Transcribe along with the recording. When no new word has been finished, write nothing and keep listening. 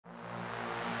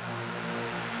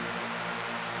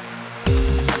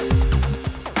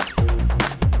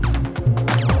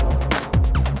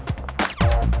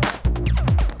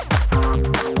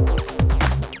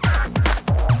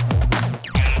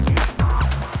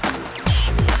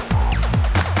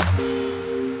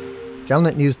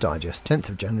Galnet News Digest, 10th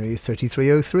of January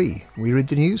 3303. We read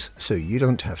the news so you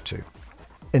don't have to.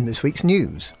 In this week's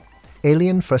news,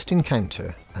 alien first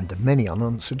encounter and the many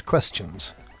unanswered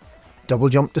questions. Double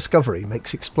jump discovery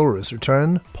makes explorers'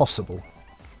 return possible.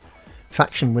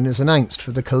 Faction winners announced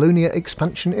for the Colonia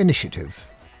Expansion Initiative.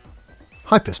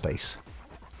 Hyperspace.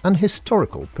 An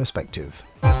historical perspective.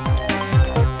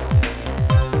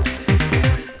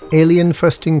 Alien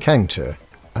first encounter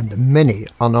and the many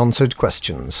unanswered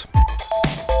questions.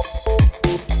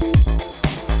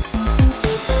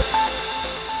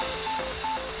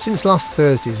 Since last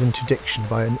Thursday's interdiction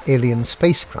by an alien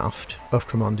spacecraft of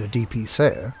Commander D.P.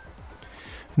 Sayre,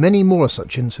 many more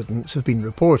such incidents have been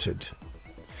reported.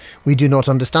 We do not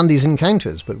understand these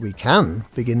encounters, but we can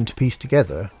begin to piece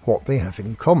together what they have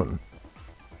in common.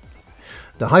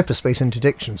 The hyperspace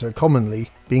interdictions are commonly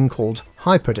being called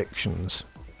hyperdictions.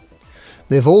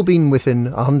 They've all been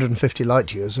within 150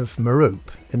 light-years of Merope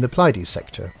in the Pleiades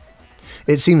sector.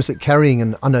 It seems that carrying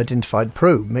an unidentified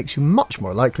probe makes you much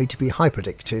more likely to be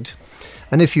hyperdicted,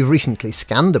 and if you've recently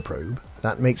scanned a probe,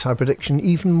 that makes hyperdiction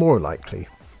even more likely.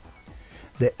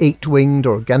 The 8-winged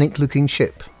organic-looking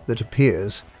ship that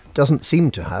appears doesn't seem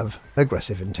to have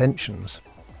aggressive intentions.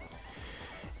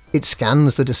 It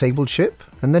scans the disabled ship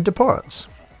and then departs,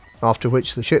 after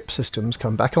which the ship systems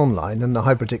come back online and the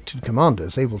hyperdicted commander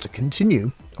is able to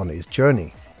continue on his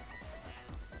journey.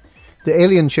 The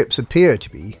alien ships appear to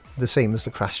be the same as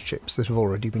the crashed ships that have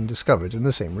already been discovered in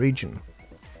the same region.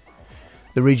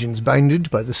 The region's bounded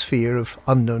by the sphere of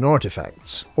unknown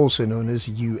artifacts, also known as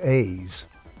UAs.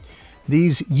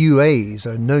 These UAs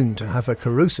are known to have a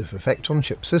corrosive effect on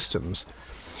ship systems,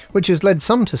 which has led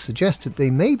some to suggest that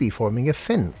they may be forming a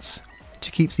fence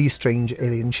to keep these strange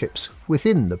alien ships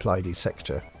within the Pleiades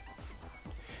sector.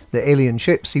 The alien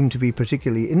ships seem to be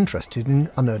particularly interested in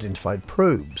unidentified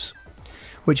probes,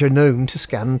 which are known to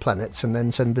scan planets and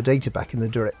then send the data back in the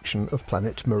direction of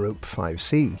planet Merope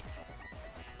 5C.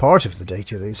 Part of the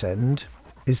data they send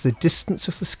is the distance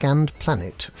of the scanned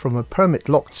planet from a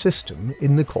permit-locked system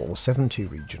in the Col 70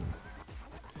 region.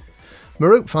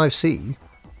 Merope 5C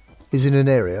is in an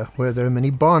area where there are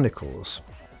many barnacles.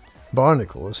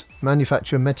 Barnacles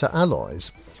manufacture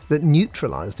meta-alloys that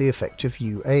neutralise the effect of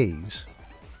UAs.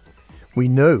 We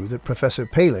know that Professor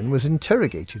Palin was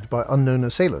interrogated by unknown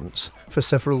assailants for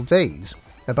several days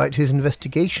about his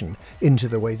investigation into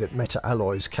the way that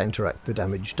meta-alloys counteract the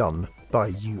damage done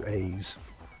by UAs.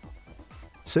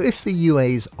 So if the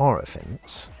UAs are a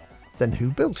fence, then who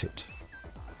built it?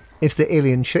 If the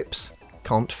alien ships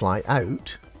can't fly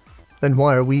out, then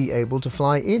why are we able to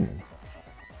fly in?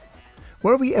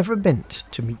 Were we ever meant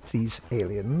to meet these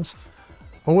aliens,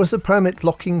 or was the permit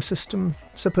locking system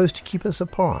supposed to keep us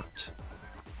apart?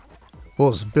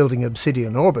 Was building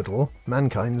Obsidian Orbital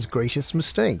mankind's greatest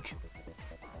mistake?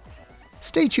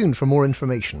 Stay tuned for more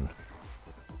information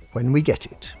when we get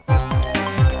it.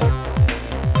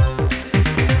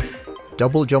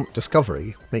 Double jump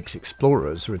discovery makes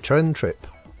explorers' return trip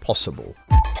possible.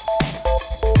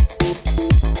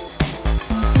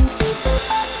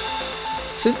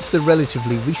 Since the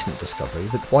relatively recent discovery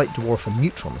that white dwarf and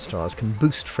neutron stars can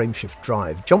boost frameshift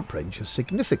drive jump ranges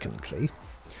significantly,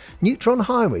 neutron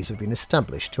highways have been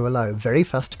established to allow very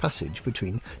fast passage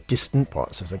between distant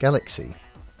parts of the galaxy.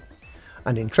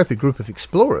 An intrepid group of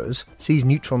explorers sees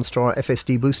neutron star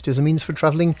FSD boost as a means for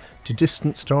travelling to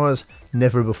distant stars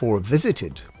never before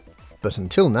visited. But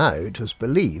until now it was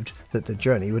believed that the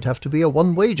journey would have to be a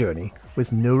one-way journey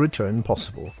with no return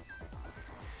possible.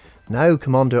 Now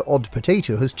Commander Odd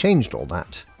Potato has changed all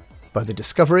that, by the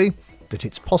discovery that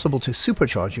it's possible to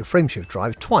supercharge your frameshift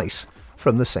drive twice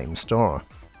from the same star.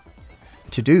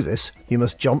 To do this, you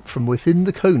must jump from within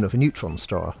the cone of a neutron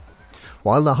star.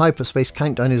 While the hyperspace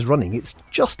countdown is running, it's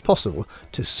just possible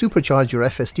to supercharge your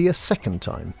FSD a second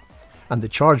time, and the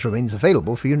charge remains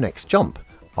available for your next jump,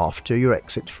 after your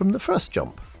exit from the first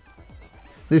jump.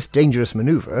 This dangerous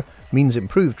manoeuvre means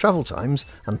improved travel times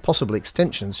and possible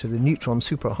extensions to the neutron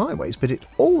superhighways, but it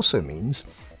also means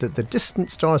that the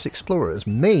distant stars explorers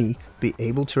may be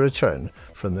able to return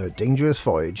from their dangerous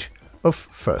voyage of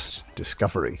first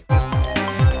discovery.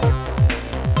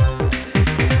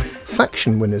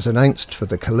 Faction winners announced for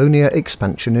the Colonia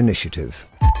Expansion Initiative.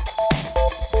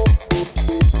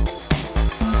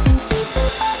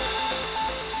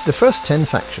 The first 10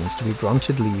 factions to be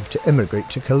granted leave to emigrate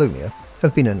to Colonia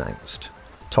have been announced.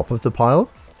 Top of the pile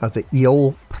are the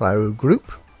Eol Prau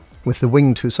group, with the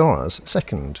Winged Hussars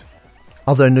second.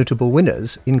 Other notable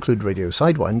winners include Radio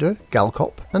Sidewinder,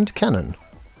 Galcop and Cannon.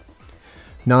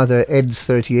 Neither EDS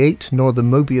 38 nor the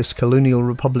Mobius Colonial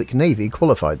Republic Navy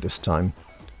qualified this time,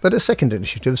 but a second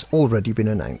initiative's already been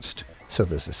announced, so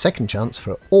there's a second chance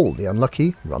for all the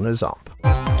unlucky runners-up.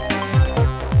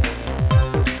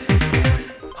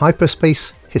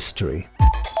 Hyperspace history.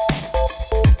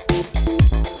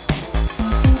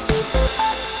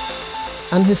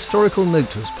 An historical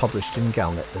note was published in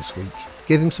Galnet this week,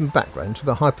 giving some background to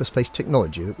the hyperspace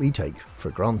technology that we take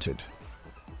for granted.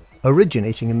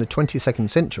 Originating in the 22nd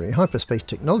century, hyperspace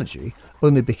technology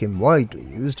only became widely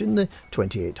used in the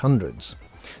 2800s.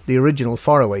 The original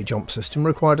faraway jump system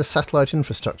required a satellite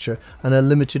infrastructure and a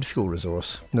limited fuel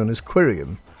resource, known as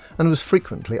Quirium, and was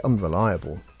frequently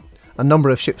unreliable. A number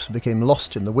of ships became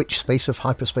lost in the witch space of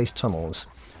hyperspace tunnels,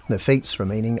 their fates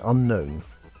remaining unknown.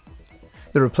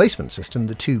 The replacement system,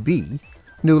 the 2B,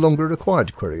 no longer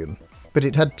required Quirium, but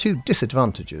it had two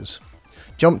disadvantages.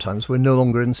 Jump times were no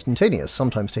longer instantaneous,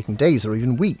 sometimes taking days or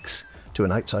even weeks. To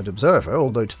an outside observer,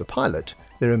 although to the pilot,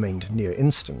 they remained near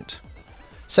instant.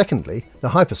 Secondly, the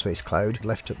hyperspace cloud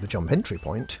left at the jump entry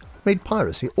point made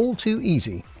piracy all too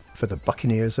easy for the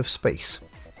buccaneers of space.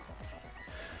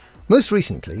 Most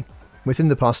recently, within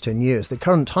the past 10 years, the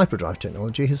current hyperdrive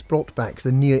technology has brought back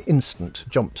the near-instant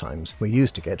jump times we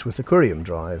used to get with the Quirium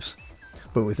drives,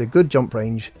 but with a good jump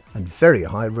range and very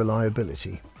high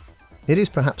reliability. It is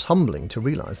perhaps humbling to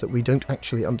realise that we don't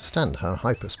actually understand how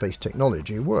hyperspace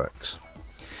technology works.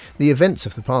 The events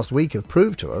of the past week have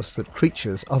proved to us that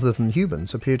creatures other than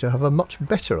humans appear to have a much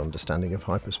better understanding of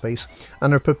hyperspace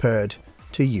and are prepared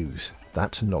to use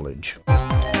that knowledge.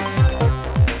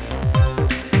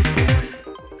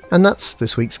 And that's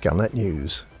this week's Galnet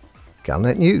News.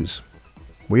 Galnet News.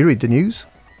 We read the news,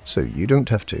 so you don't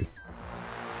have to.